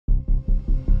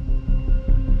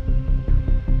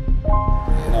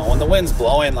the wind's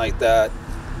blowing like that,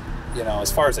 you know,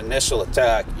 as far as initial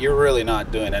attack, you're really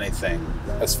not doing anything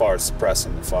as far as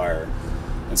suppressing the fire.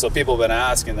 And so people have been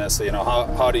asking this, you know,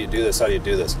 how do you do this? How do you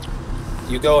do this?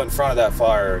 You go in front of that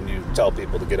fire and you tell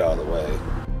people to get out of the way.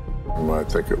 Well, I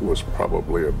think it was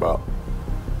probably about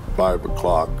 5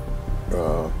 o'clock.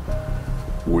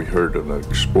 We heard an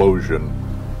explosion.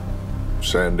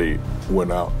 Sandy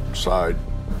went outside,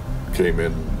 came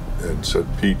in and said,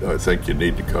 "Pete, I think you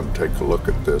need to come take a look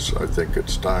at this. I think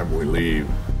it's time we leave."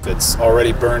 It's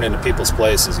already burned into people's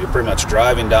places. You're pretty much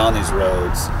driving down these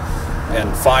roads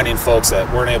and finding folks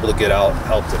that weren't able to get out,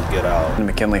 help them get out. The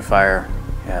McKinley Fire,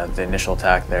 the initial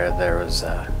attack there was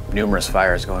numerous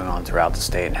fires going on throughout the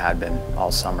state and had been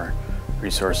all summer.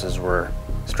 Resources were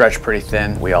stretched pretty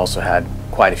thin. We also had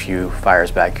quite a few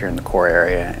fires back here in the core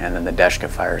area, and then the Deshka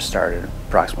fire started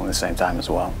approximately the same time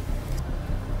as well.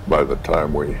 By the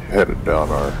time we headed down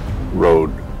our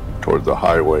road toward the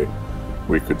highway,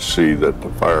 we could see that the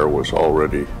fire was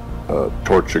already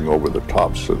torching over the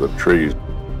tops of the trees.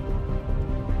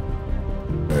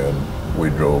 And we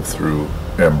drove through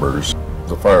embers.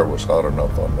 The fire was hot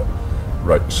enough on the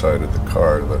right side of the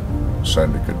car that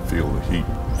Sandy could feel the heat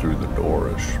through the door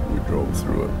as we drove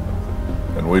through it.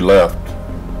 And we left.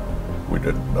 We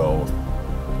didn't know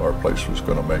if our place was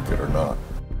going to make it or not.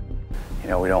 You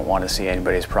know, we don't want to see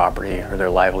anybody's property or their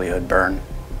livelihood burn.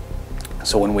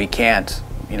 So when we can't,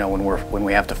 you know, when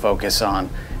we have to focus on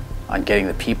getting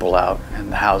the people out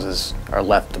and the houses are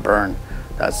left to burn,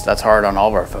 that's hard on all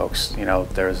of our folks. You know,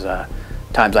 there's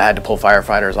times I had to pull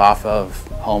firefighters off of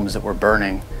homes that were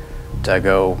burning to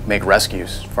go make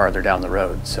rescues farther down the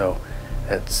road. So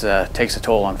it takes a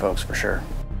toll on folks for sure.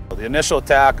 The initial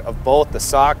attack of both the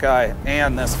Sockeye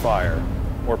and this fire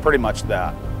were pretty much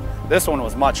that. This one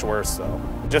was much worse though.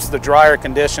 Just the drier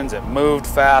conditions, it moved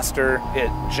faster,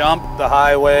 it jumped the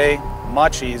highway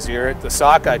much easier. The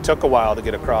Sockeye took a while to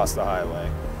get across the highway,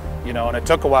 you know, and it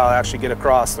took a while to actually get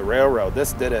across the railroad.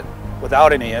 This did it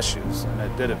without any issues, and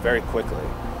it did it very quickly.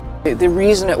 The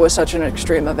reason it was such an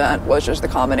extreme event was just the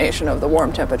combination of the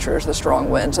warm temperatures, the strong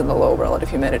winds, and the low relative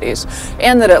humidities,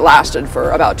 and that it lasted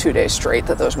for about 2 days straight,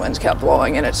 that those winds kept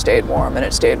blowing, and it stayed warm, and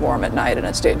it stayed warm at night, and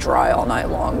it stayed dry all night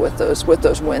long with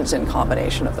those winds in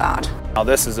combination of that. Now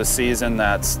this is a season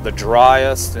that's the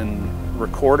driest in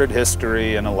recorded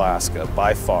history in Alaska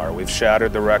by far. We've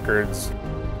shattered the records.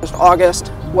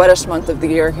 August, wettest month of the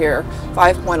year here.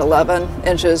 5.11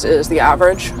 inches is the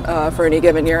average for any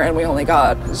given year, and we only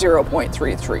got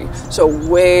 0.33, so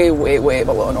way, way, way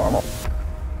below normal.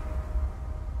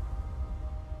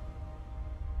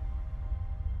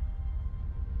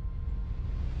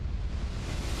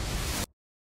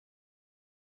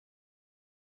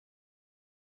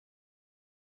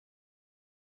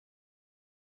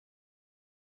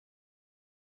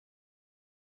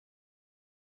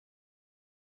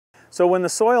 So when the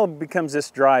soil becomes this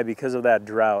dry because of that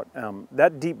drought,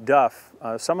 that deep duff,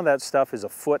 some of that stuff is 1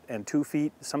 foot and 2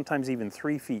 feet, sometimes even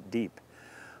 3 feet deep.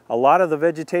 A lot of the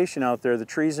vegetation out there, the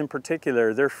trees in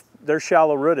particular, they're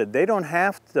shallow rooted. They don't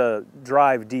have to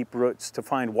drive deep roots to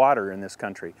find water in this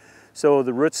country. So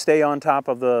the roots stay on top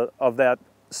of that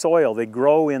soil. They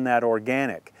grow in that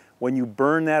organic. When you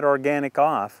burn that organic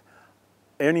off,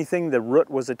 anything the root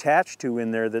was attached to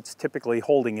in there that's typically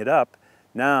holding it up,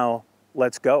 now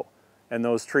lets go. And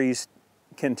those trees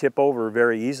can tip over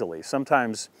very easily,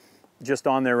 sometimes just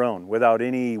on their own, without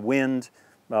any wind,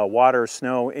 water,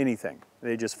 snow, anything.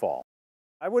 They just fall.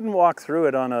 I wouldn't walk through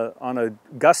it on a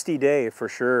gusty day for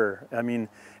sure. I mean,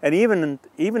 and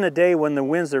even a day when the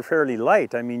winds are fairly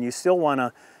light, I mean, you still want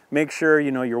to make sure,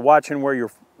 you know, you're watching where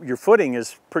your footing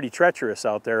is pretty treacherous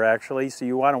out there actually, so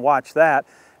you want to watch that.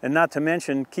 And not to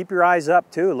mention, keep your eyes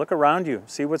up too. Look around you,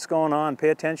 see what's going on, pay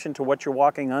attention to what you're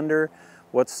walking under,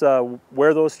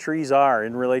 where those trees are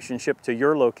in relationship to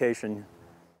your location.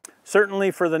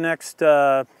 Certainly for the next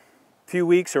few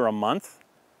weeks or a month,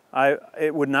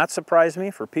 it would not surprise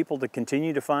me for people to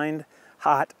continue to find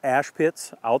hot ash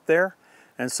pits out there.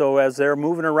 And so as they're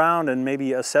moving around and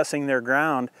maybe assessing their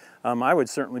ground, I would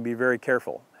certainly be very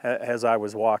careful as I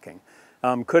was walking.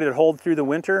 Could it hold through the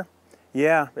winter?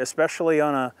 Yeah, especially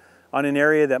on an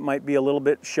area that might be a little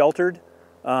bit sheltered,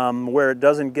 where it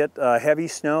doesn't get heavy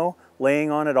snow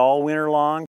laying on it all winter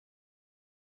long.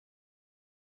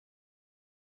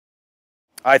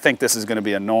 I think this is going to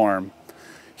be a norm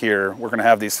here. We're going to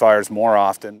have these fires more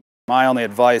often. My only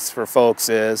advice for folks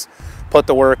is put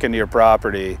the work into your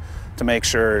property to make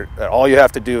sure that all you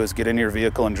have to do is get in your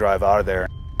vehicle and drive out of there.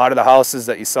 A lot of the houses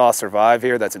that you saw survive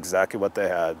here, that's exactly what they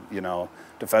had, you know,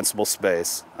 defensible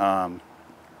space. And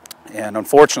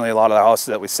unfortunately, a lot of the houses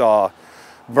that we saw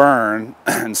burn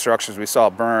and structures we saw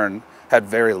burn had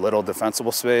very little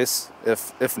defensible space,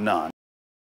 if none.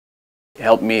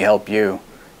 Help me help you.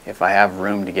 If I have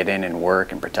room to get in and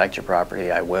work and protect your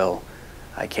property, I will.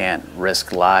 I can't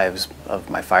risk lives of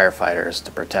my firefighters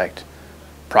to protect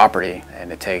property,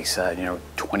 and it takes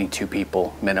 22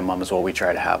 people minimum is what we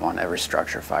try to have on every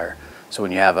structure fire. So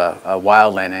when you have a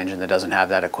wildland engine that doesn't have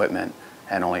that equipment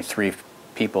and only 3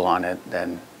 people on it,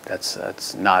 then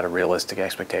that's not a realistic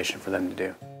expectation for them to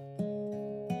do.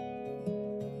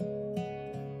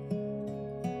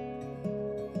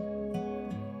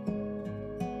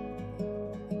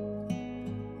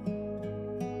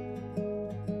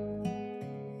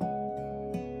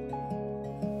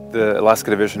 The Alaska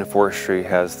Division of Forestry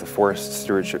has the Forest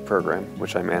Stewardship Program,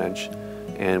 which I manage,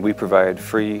 and we provide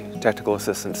free technical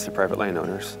assistance to private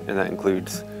landowners, and that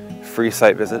includes free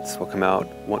site visits. We'll come out,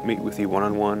 meet with you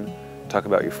one-on-one, talk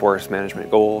about your forest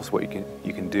management goals, what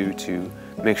you can do to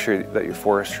make sure that your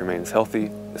forest remains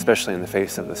healthy, especially in the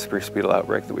face of the spruce beetle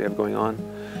outbreak that we have going on.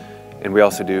 And we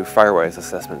also do Firewise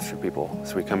assessments for people.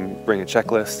 So we come bring a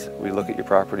checklist, we look at your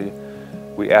property,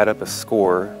 we add up a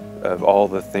score of all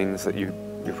the things that your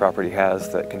property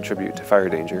has that contribute to fire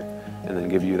danger, and then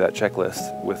give you that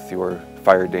checklist with your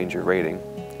fire danger rating,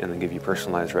 and then give you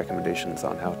personalized recommendations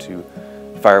on how to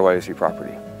Firewise your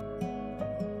property.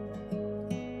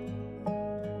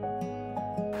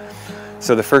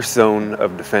 So the first zone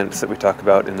of defense that we talk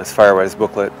about in this Firewise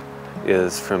booklet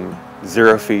is from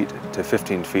 0 feet to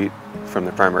 15 feet from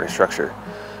the primary structure.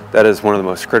 That is one of the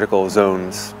most critical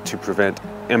zones to prevent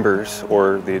embers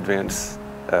or the advance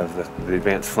of the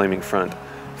advanced flaming front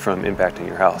from impacting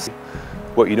your house.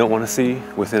 What you don't want to see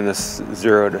within this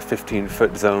 0 to 15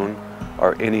 foot zone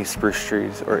are any spruce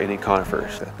trees or any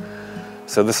conifers.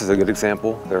 So this is a good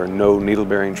example. There are no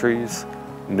needle-bearing trees,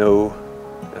 no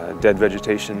dead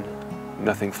vegetation,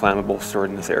 nothing flammable stored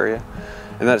in this area.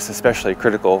 And that's especially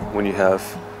critical when you have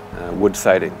wood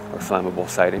siding or flammable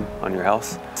siding on your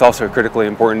house. It's also critically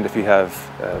important if you have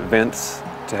vents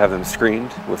to have them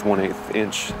screened with 1/8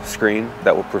 inch screen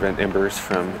that will prevent embers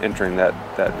from entering that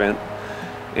vent.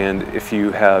 And if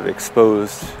you have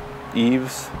exposed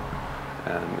eaves,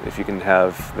 if you can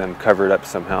have them covered up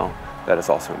somehow, that is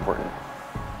also important.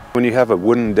 When you have a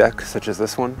wooden deck such as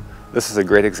this one, this is a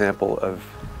great example of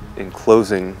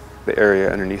enclosing the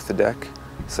area underneath the deck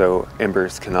so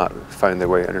embers cannot find their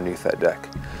way underneath that deck.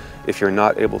 If you're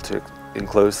not able to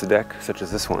enclose the deck such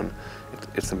as this one,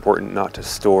 it's important not to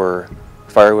store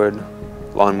firewood,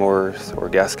 lawnmowers, or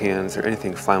gas cans, or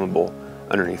anything flammable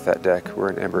underneath that deck where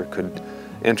an ember could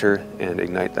enter and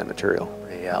ignite that material.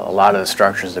 Yeah, a lot of the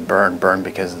structures that burn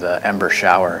because of the ember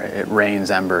shower. It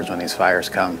rains embers when these fires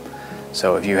come.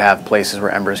 So if you have places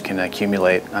where embers can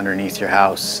accumulate underneath your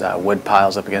house, wood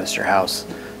piles up against your house,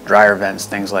 dryer vents,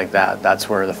 things like that, that's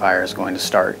where the fire is going to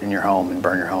start in your home and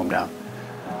burn your home down.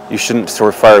 You shouldn't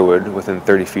store firewood within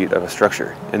 30 feet of a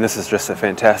structure. And this is just a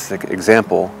fantastic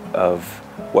example of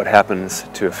what happens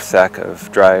to a sack of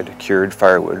dried, cured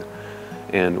firewood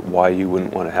and why you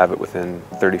wouldn't want to have it within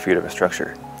 30 feet of a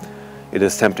structure. It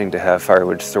is tempting to have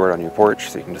firewood stored on your porch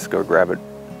so you can just go grab it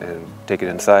and take it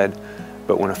inside.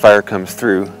 But when a fire comes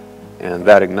through and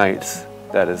that ignites,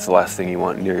 that is the last thing you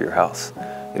want near your house.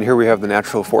 And here we have the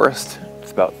natural forest.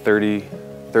 It's about 30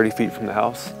 feet from the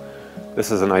house.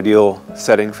 This is an ideal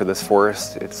setting for this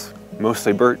forest. It's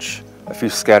mostly birch, a few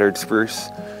scattered spruce.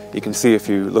 You can see if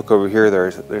you look over here,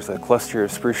 there's a cluster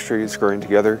of spruce trees growing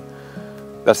together.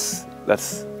 That's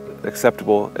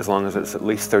acceptable as long as it's at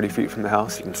least 30 feet from the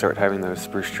house. You can start having those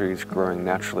spruce trees growing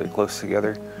naturally close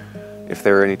together. If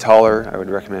they're any taller, I would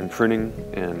recommend pruning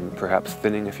and perhaps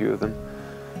thinning a few of them.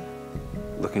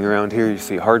 Looking around here, you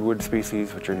see hardwood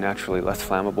species, which are naturally less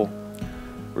flammable.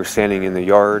 We're standing in the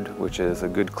yard, which is a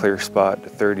good clear spot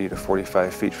 30 to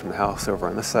 45 feet from the house over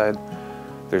on this side.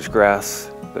 There's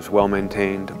grass that's well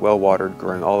maintained, well watered,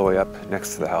 growing all the way up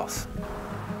next to the house.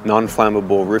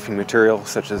 Non-flammable roofing material,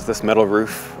 such as this metal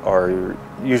roof, are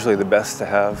usually the best to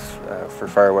have for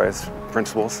Firewise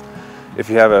principles. If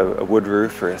you have a wood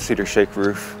roof or a cedar shake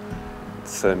roof,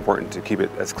 it's important to keep it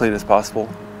as clean as possible.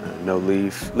 No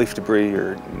leaf debris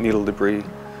or needle debris.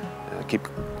 Keep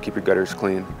your gutters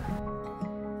clean.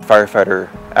 Firefighter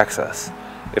access.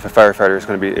 If a firefighter is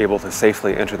going to be able to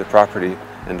safely enter the property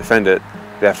and defend it,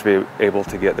 they have to be able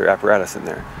to get their apparatus in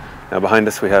there. Now behind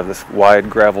us we have this wide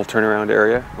gravel turnaround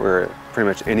area where pretty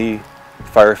much any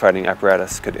firefighting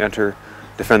apparatus could enter,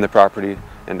 defend the property,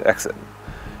 and exit.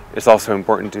 It's also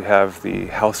important to have the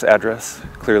house address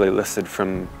clearly listed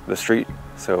from the street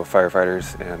so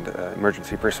firefighters and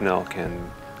emergency personnel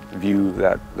can view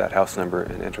that house number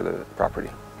and enter the property.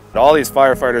 All these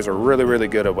firefighters are really, really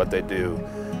good at what they do.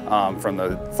 from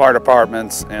the fire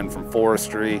departments and from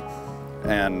forestry.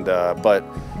 And but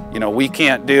you know, we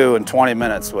can't do in 20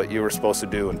 minutes what you were supposed to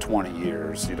do in 20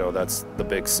 years. You know, that's the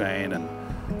big saying, and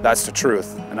that's the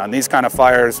truth. And on these kind of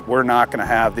fires, we're not going to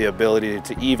have the ability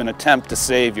to even attempt to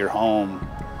save your home.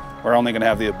 We're only going to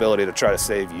have the ability to try to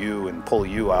save you and pull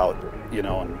you out, you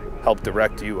know, and help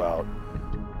direct you out.